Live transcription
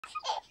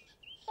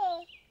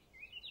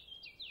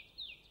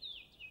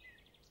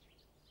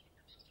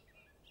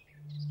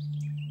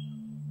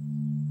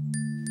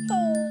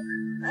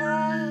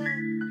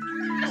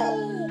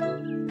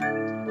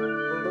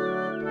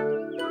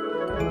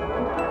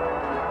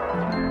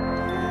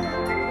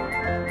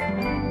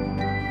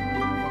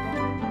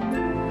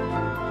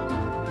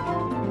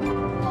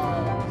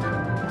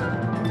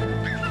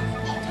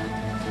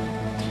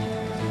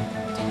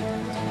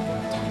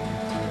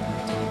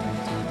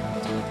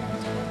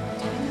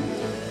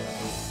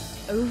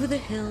Over the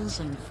hills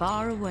and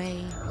far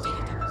away,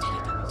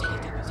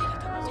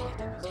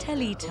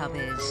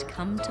 Teletubbies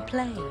come to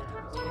play.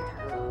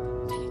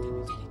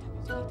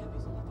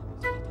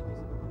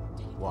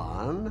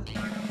 1, 2,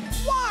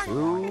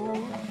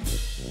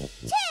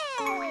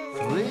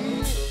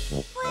 3,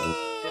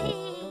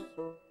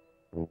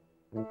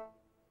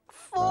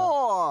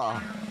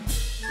 4.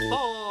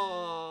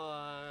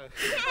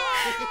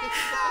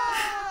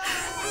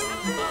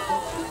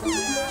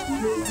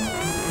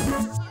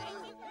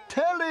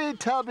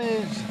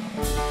 Teletubbies!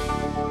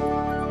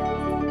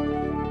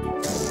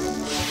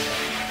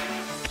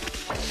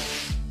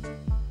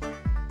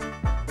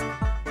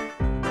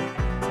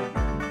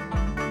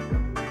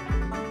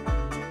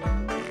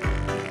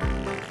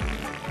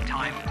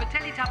 Time for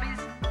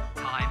Teletubbies.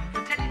 Time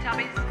for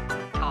Teletubbies.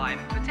 Time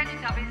for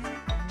Teletubbies.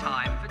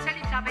 Time for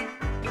Teletubbies.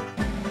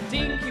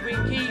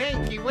 Tinky-Winky.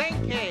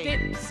 Tinky-Winky.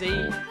 Dipsy.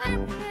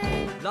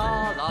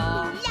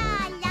 Laa-Laa.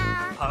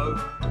 Laa-Laa. Po.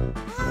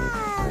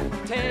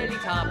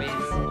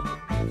 Teletubbies.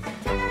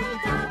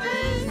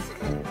 Teletubbies.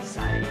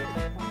 Say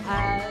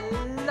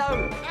hello.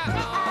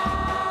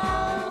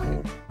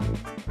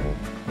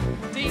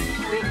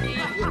 Tinky-Winky.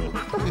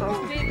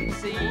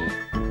 Dipsy.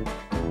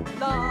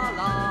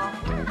 Laa-Laa.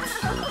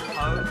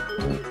 Po.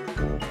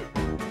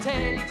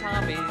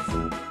 Teletubbies.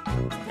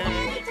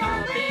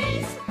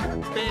 Teletubbies.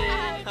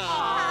 Big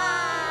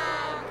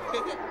hug.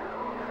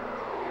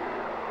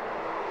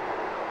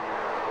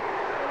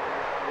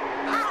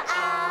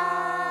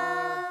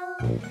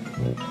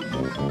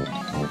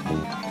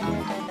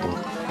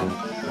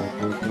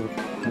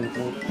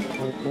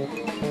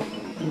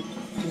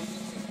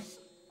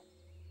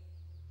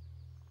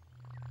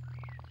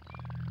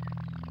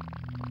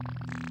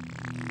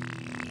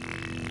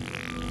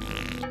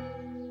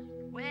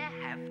 Where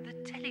have the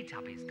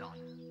Teletubbies gone?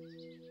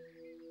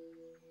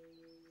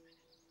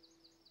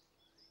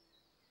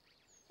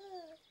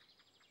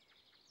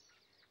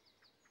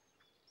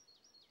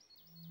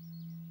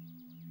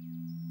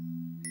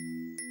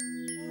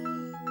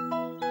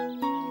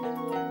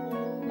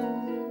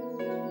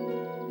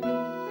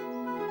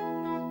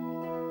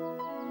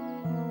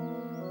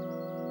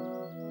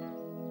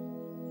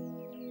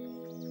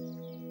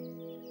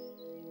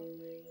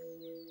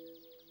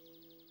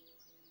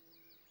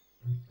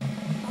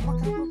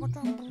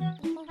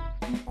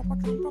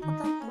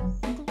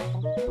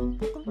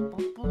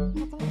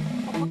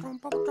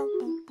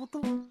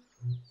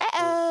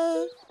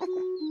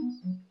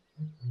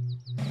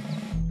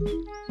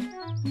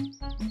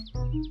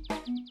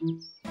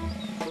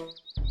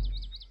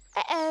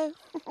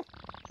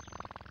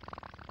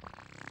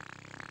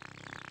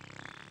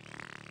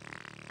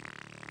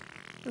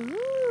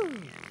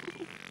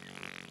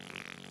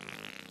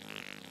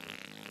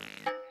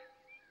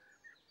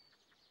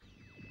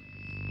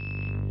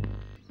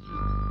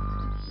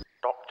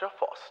 Dr.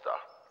 Foster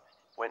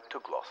went to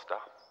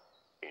Gloucester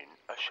in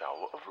a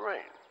shower of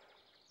rain.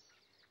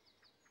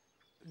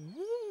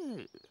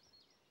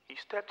 He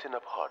stepped in a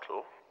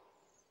puddle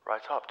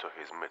right up to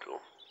his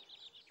middle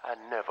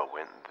and never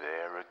went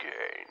there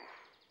again.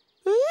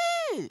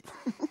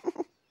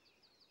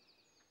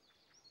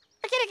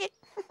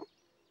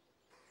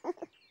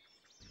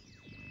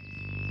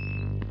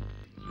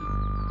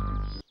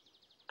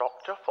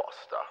 Dr.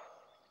 Foster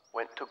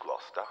went to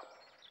Gloucester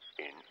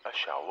in a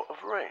shower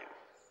of rain.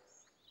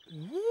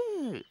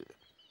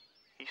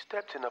 He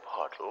stepped in a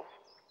puddle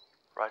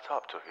right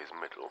up to his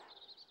middle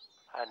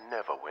and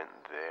never went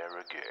there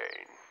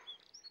again.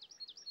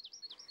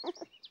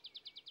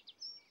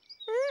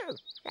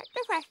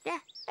 Dr.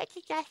 Foster, went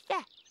to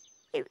Gloucester.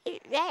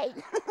 It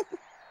rained.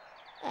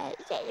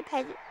 Is that the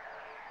present?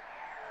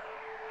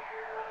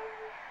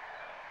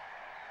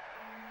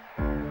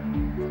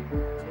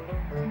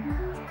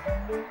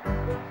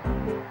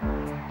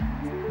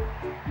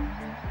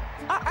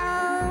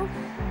 Uh-oh.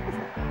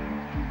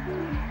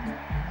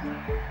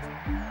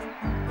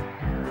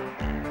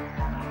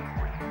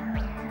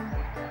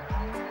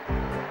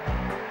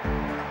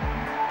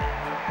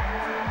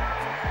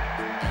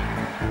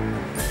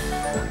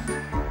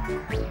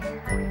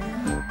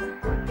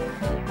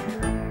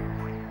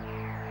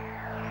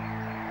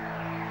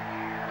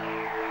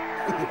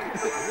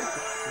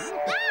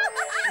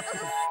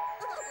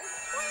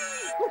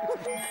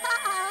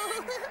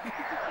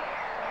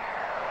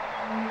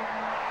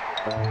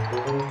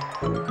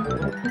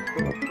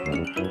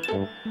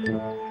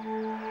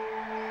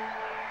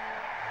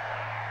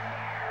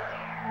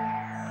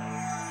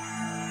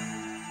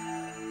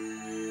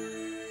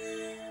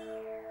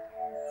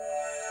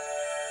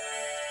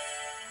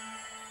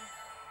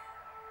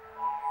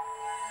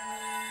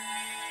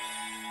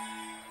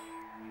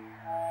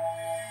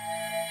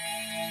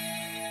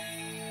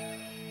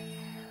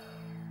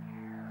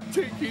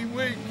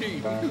 Tinky-Winky.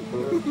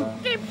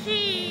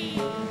 Dipsy!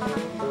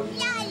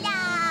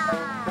 Laa-Laa!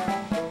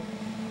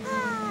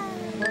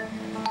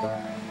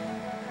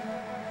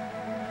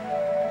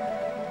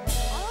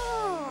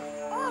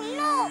 Oh,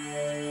 look!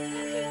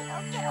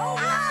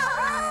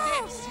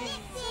 Dipsy!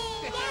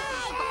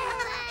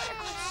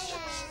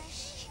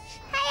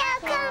 Hey, I'll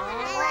come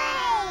and play!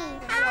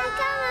 I'll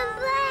come and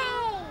play!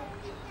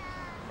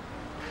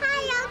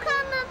 Hey, I'll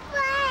come and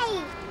play!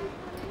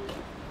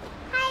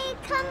 Hey,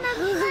 come and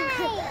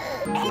play!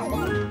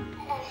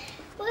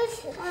 What's...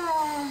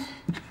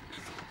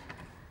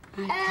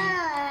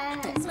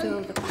 Let's fill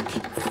the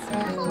buckets.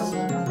 Fill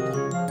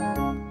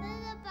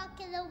the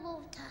bucket of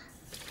water.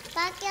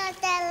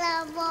 Bucket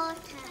of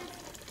water.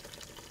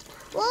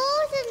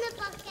 Water in the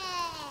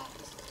bucket.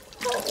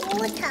 Put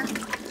water.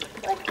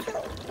 Put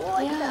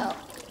water. Yeah.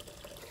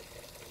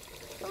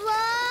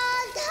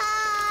 Water.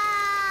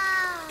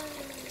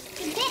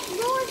 Get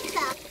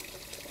water.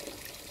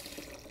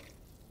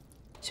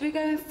 Should we go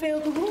and fill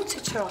the water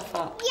trough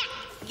up? Yes.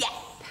 Yes.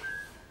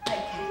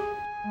 Okay.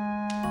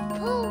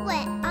 Pull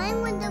it. I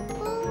want to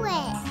pull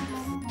it.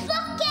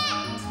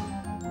 Bucket.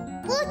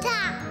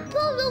 Water.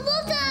 Pull the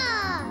water.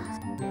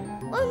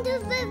 On the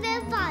river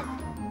fun.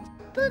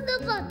 Pull the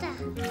water.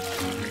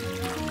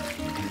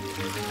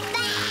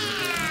 Bam.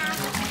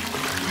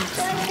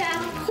 Water.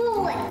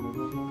 Pull it.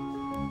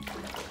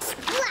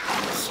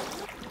 Splash.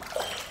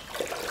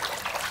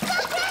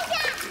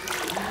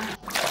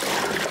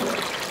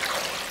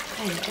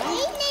 There you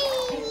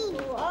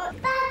go.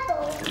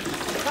 Bubbles.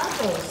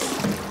 Bubbles.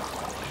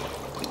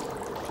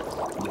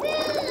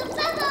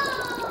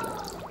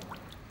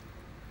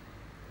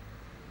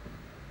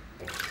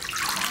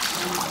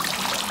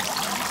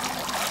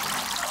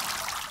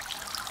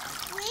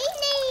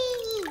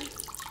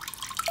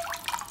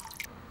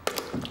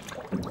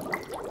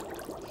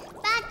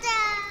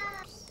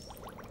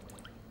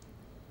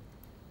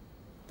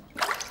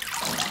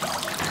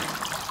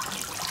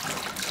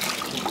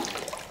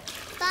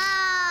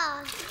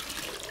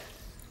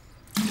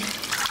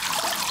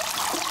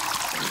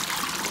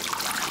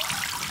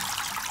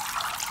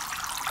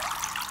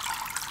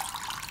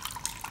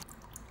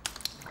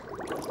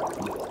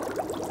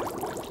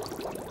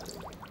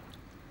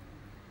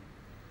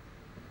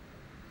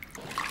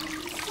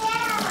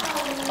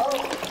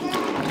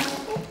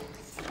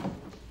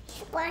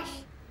 Splash.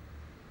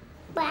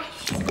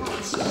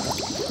 Splash.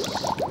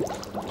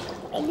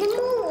 In the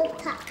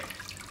water.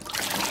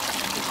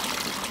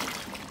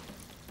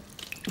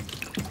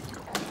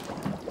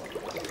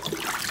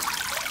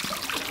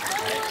 I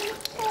want to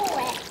pour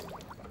it.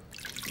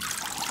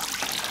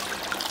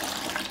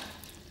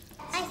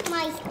 That's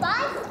my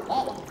spice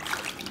bit.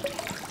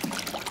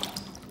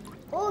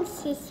 Oh,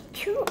 she's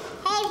too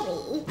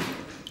heavy.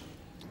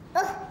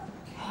 Oh.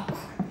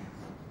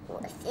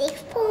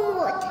 Let's pour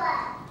water.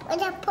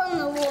 Let's pour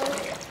the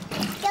water.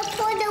 Let's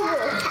pour the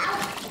water.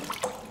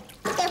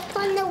 Let's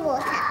pour the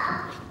water.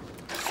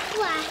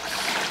 Splash.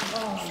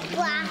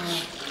 Splash.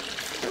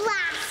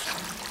 Splash.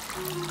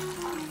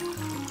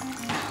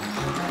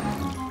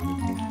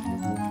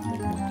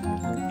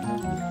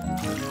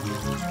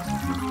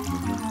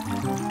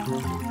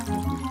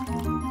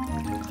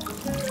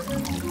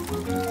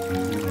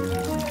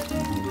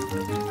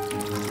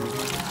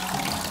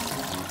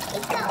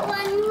 It got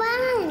one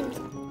round.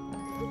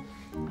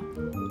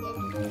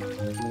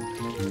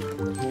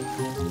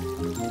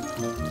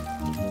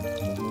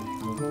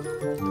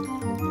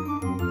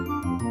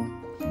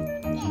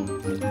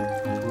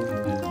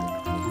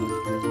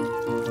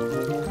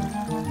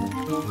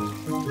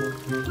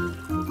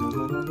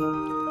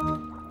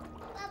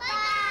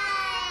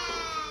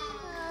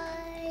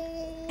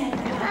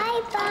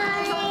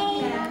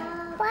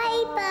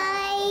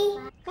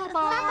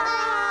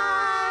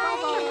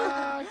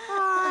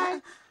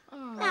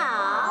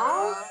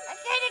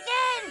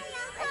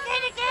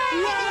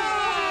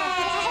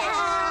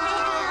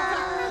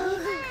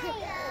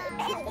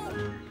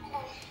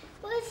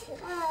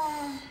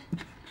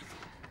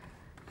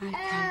 Okay.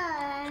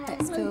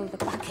 Let's fill the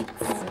buckets.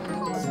 Fill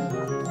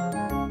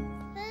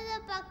the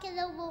bucket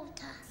of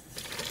water.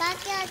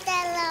 Bucket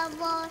of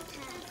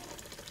water.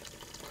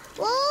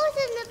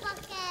 Water in the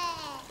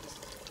bucket.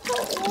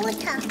 Put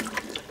water.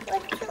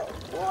 Put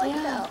water.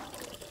 Yeah.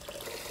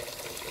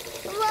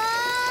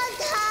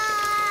 Water.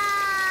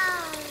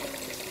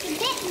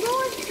 Get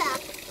water.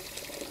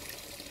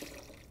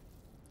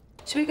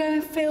 Should we go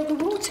and fill the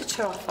water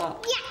trough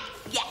up? Yes.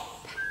 Yes.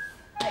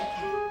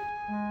 Okay.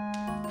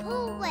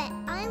 Pull it.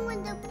 I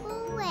want to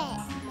pull it.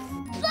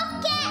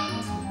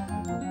 Bucket.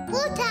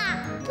 Water.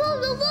 Pull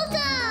the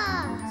water.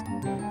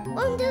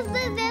 On the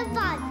river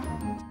fun.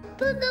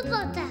 Pull the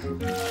water.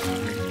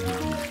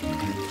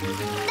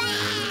 Bam.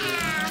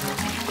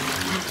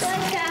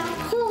 Water.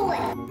 Pull it.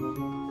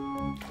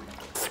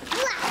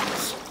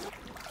 Splash.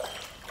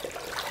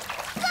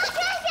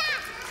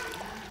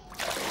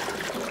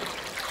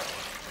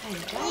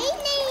 There you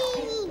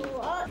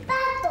go.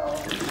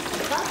 Bubbles.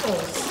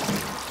 Bubbles.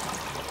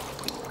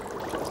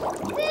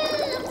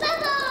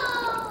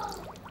 Bubbles.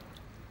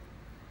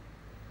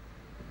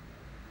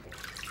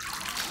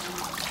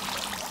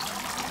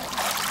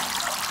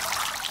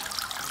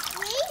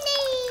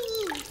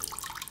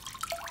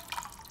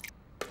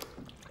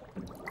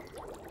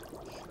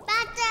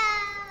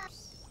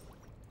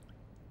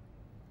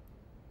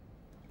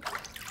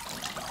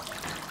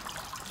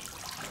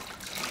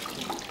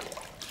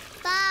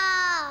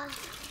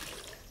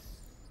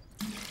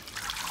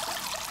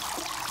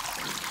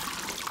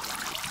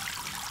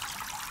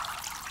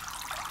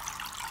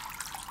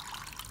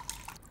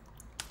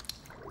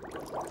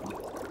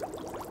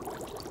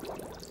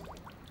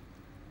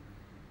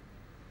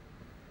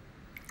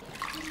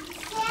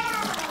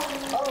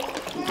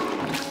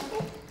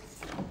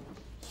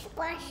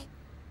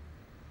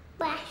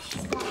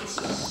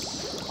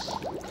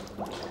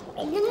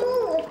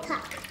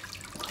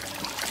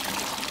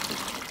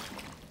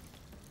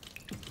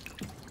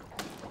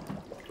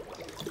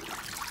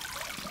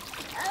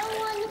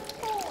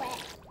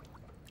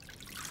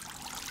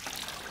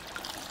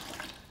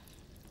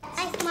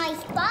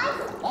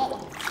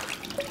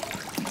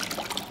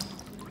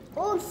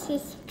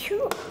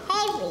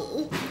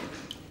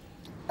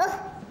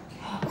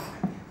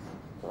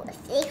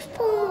 It's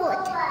pour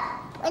water.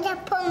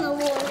 Just pour the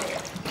water.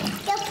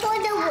 Just pour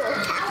the water.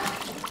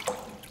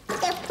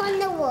 Just pour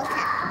the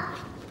water.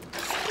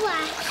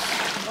 Splash.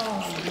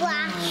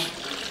 Splash.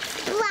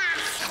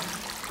 Splash.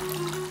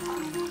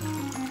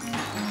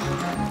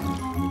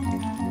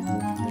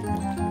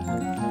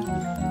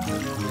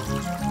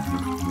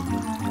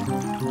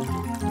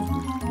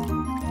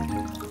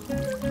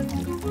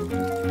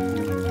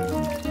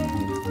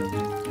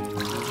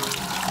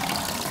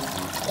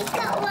 It's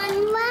got one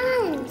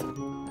round.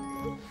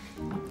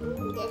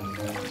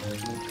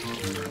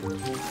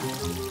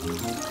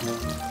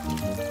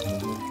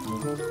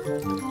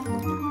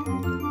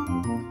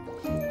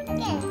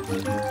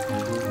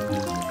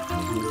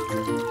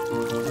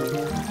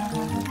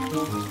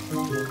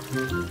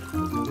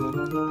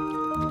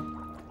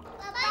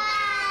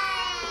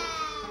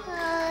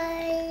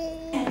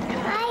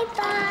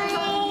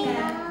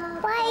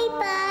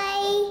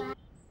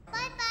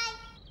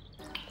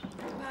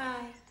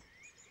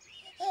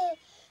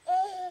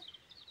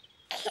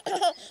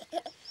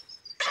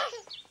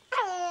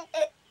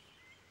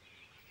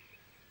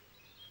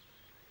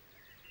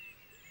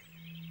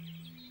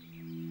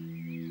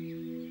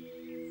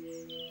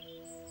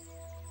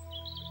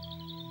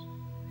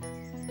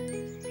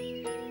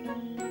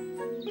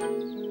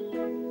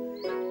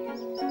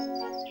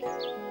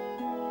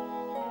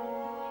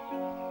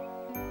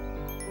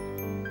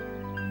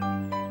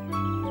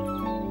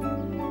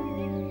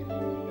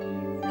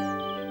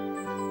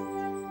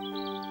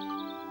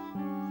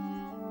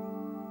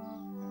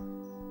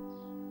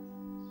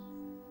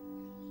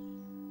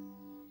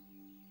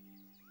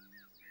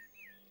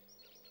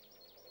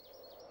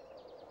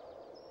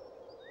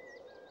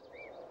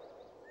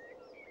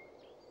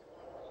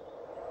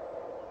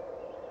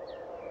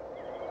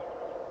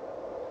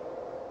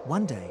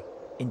 One day,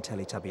 in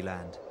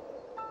Teletubbyland,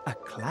 a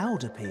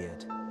cloud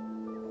appeared.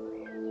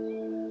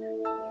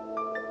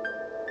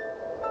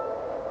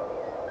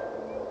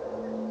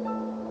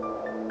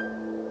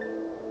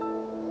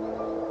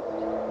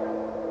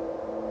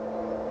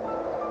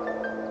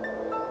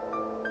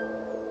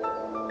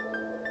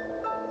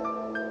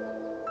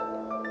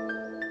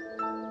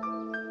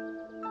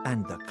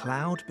 And the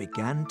cloud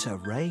began to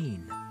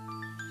rain.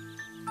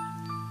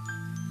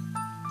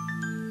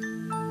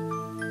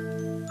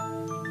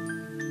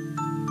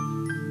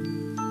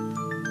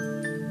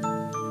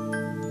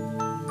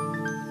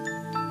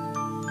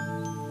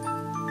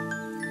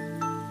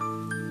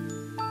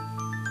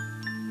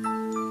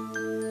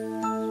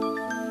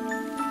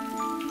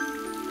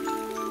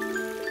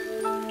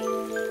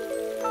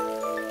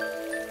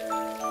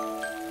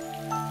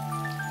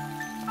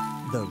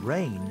 The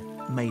rain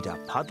made a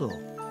puddle.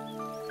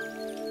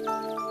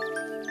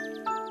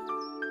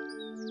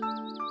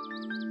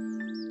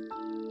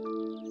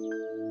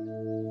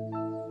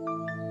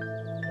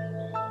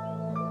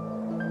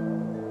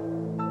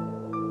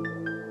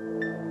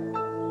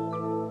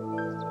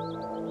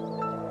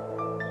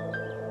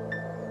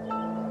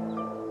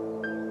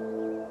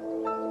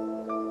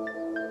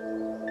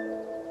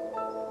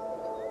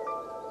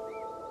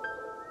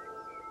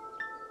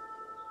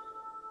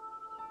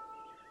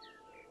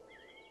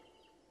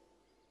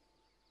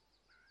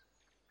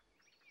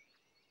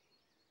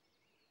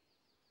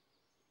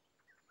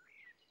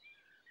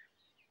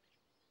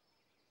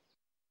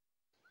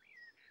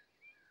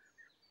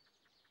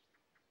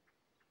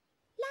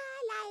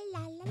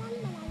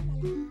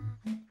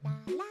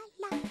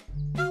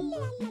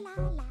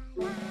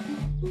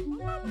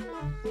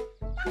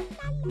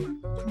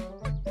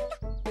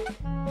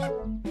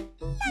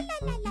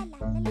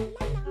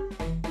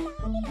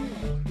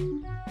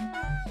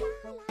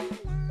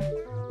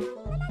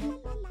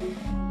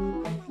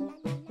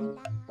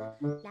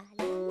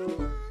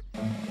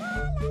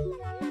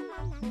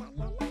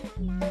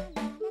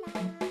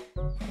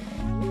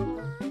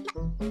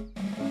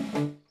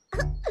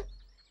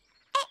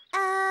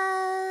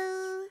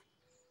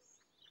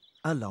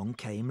 Along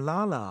came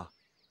Laa-Laa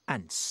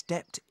and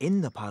stepped in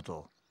the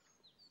puddle.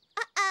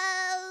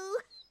 Uh-oh!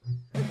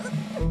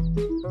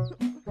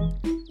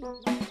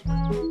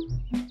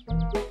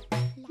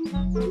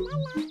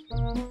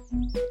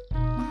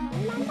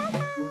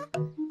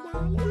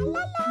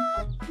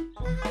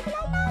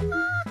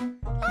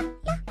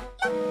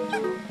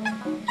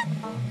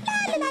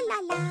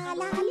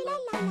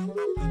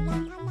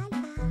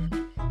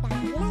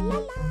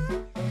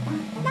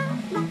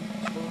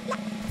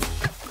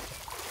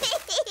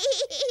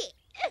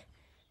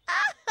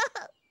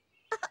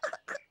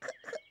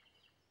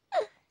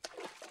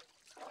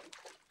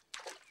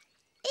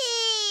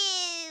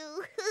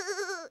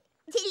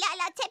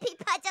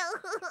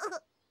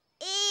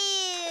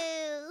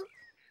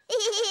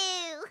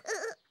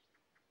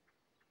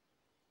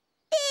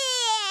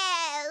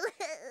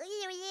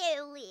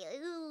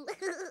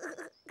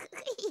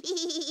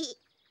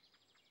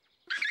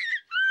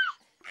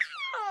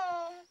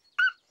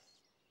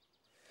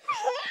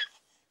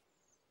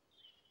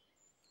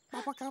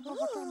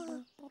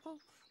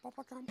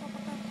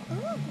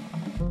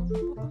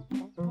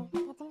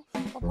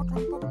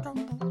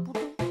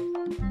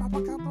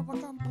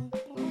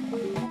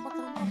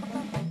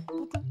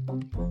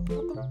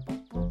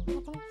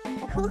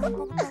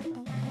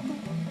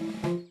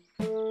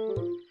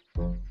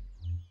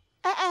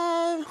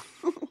 Uh-oh.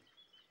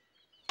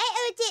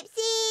 Uh-oh,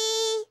 Dipsy.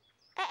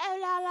 Uh-oh,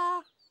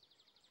 Laa-Laa.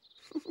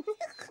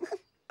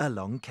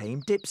 Along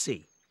came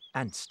Dipsy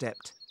and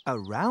stepped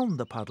around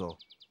the puddle.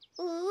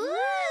 Ooh.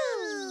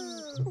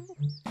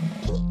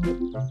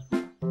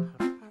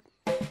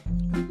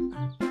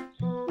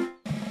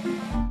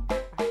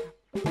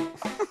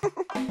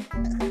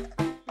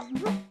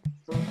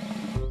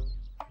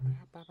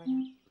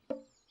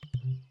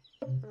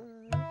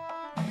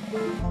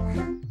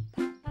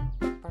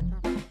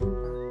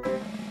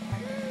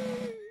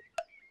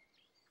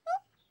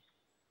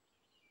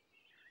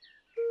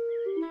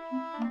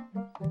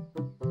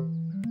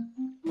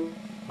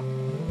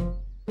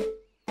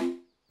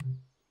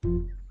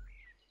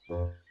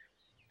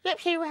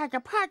 Dipsy had a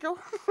puddle.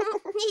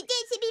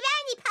 Dipsy be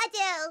round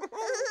puddle.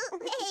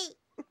 Hey.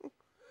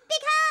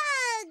 Big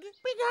hug.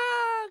 Big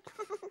hug.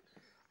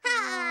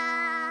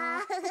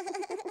 Ah.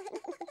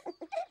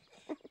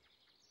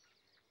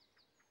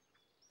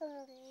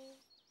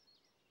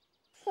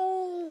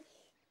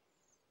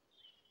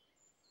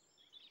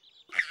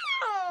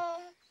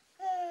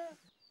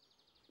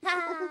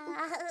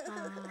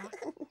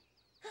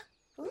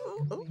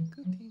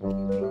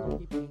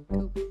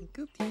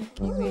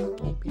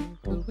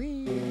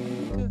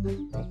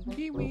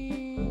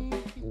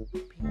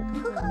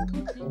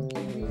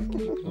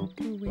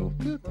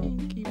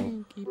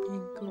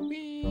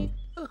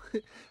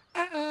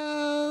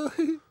 Uh-oh.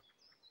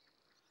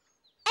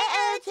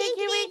 Uh-oh,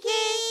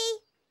 Tinky-Winky.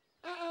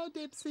 Uh-oh,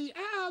 Dipsy.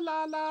 Uh-oh,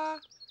 Laa-Laa.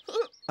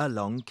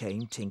 Along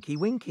came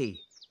Tinky-Winky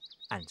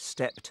and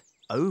stepped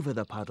over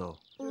the puddle.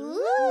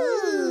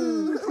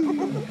 Ooh.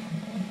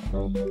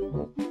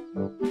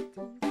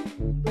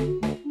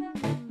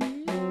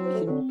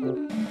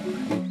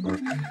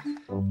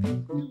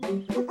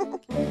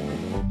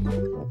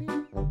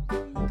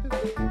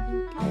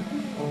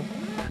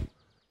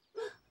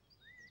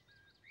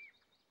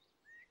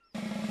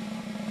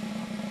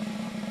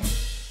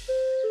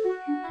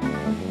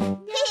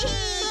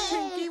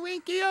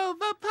 Tinky-Winky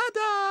over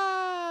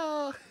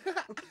puddle.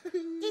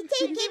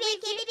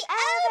 Tinky-Winky baby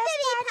over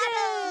the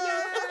puddle.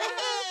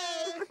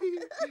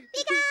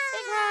 Big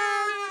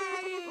hug.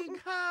 Big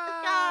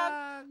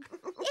hug.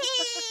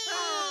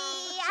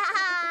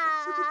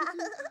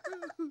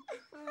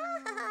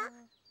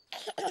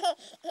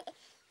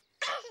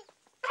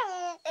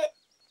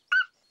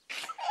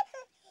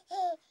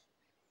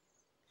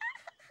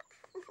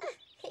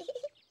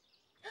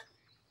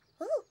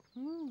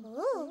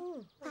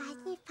 Ooh.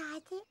 Party,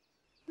 party.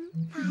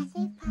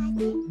 Party,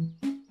 party.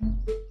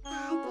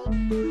 Party,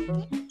 party.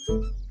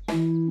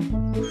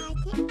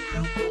 Party,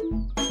 party.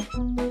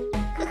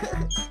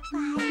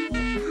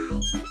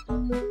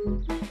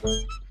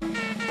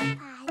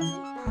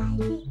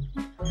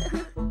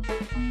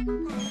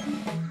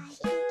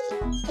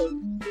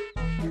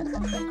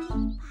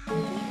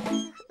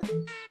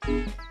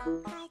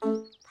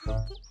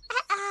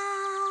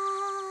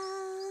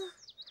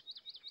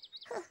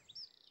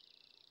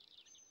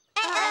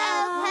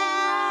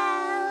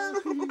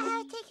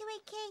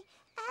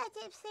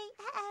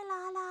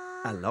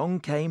 Along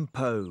came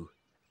Po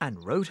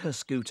and rode her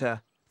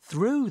scooter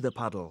through the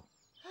puddle.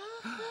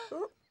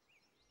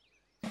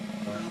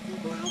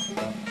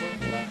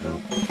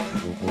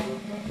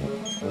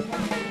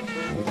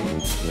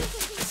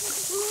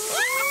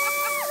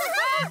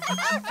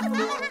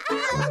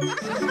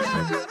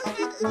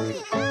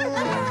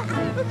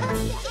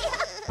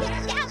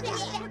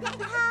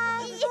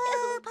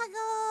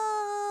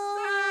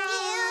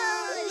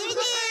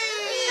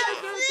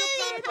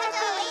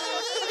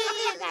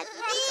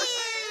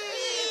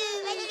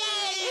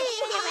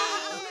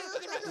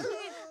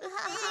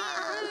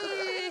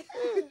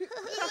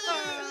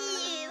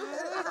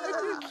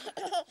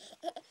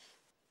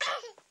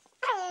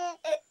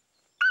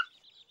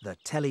 The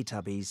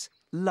Teletubbies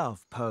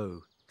love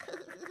Po.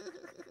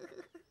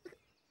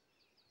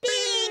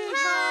 Big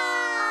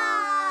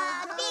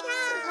hug! Big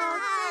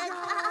hug!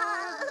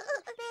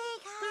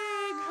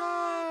 Big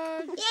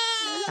hug!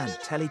 Yay! And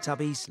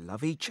Teletubbies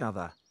love each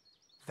other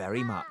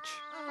very much.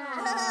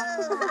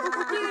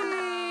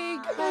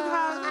 Big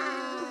hug.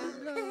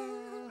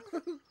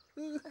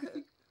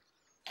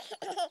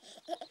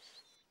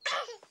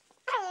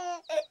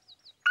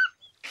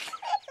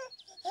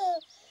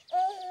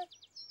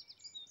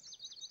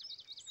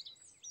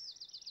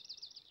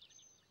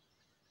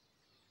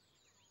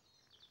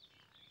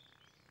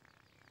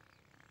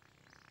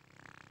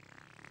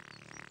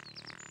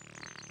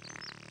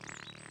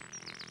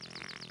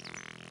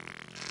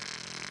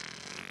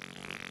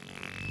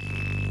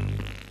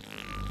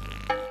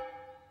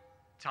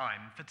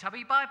 Time for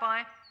Tubby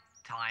bye-bye.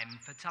 Time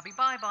for Tubby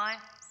bye-bye.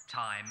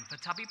 Time for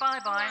Tubby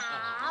bye-bye.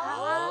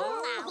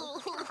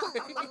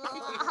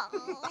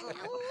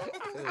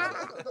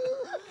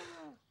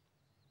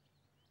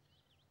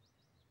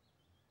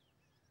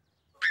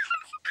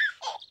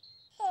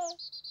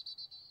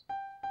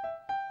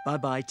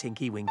 Bye-bye,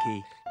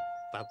 Tinky-Winky.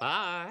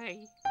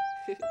 Bye-bye.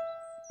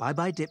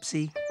 Bye-bye,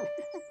 Dipsy.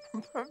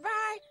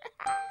 Bye-bye.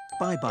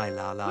 Bye-bye,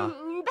 Laa-Laa.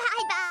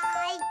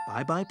 Bye-bye.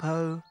 Bye-bye,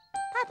 Po.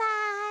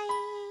 Bye-bye.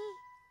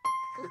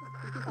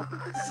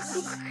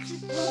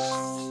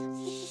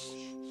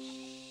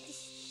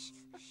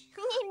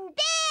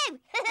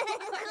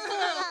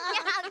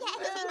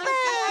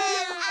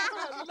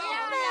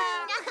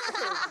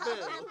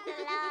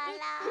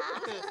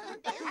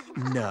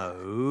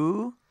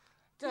 No.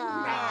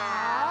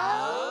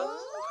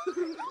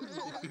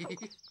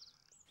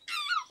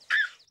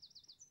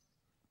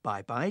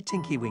 Bye-bye,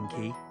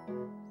 Tinky-Winky.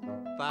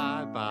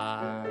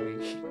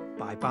 Bye-bye.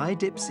 Bye-bye,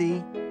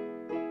 Dipsy.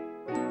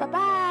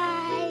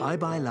 Bye-bye.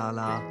 Bye-bye,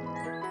 Laa-Laa.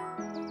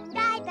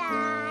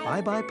 Bye-bye.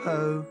 Bye-bye,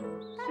 Po.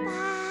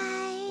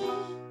 Bye-bye.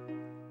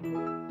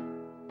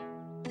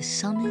 The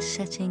sun is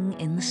setting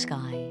in the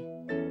sky.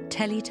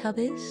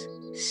 Teletubbies,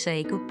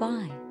 say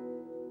goodbye.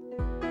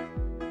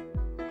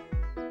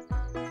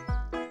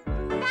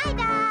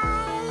 Bye-bye.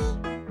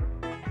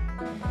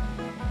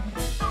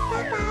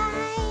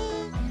 Bye-bye.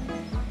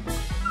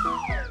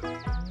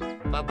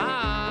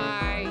 Bye-bye.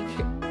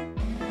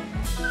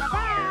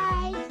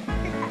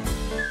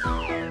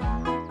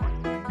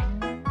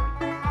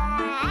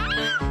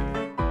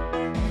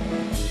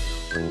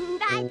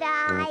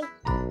 Bye-bye.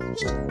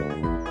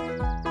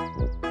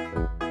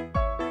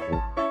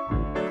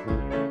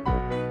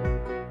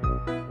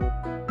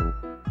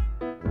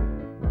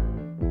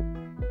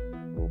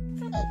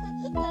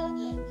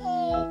 Bye-bye.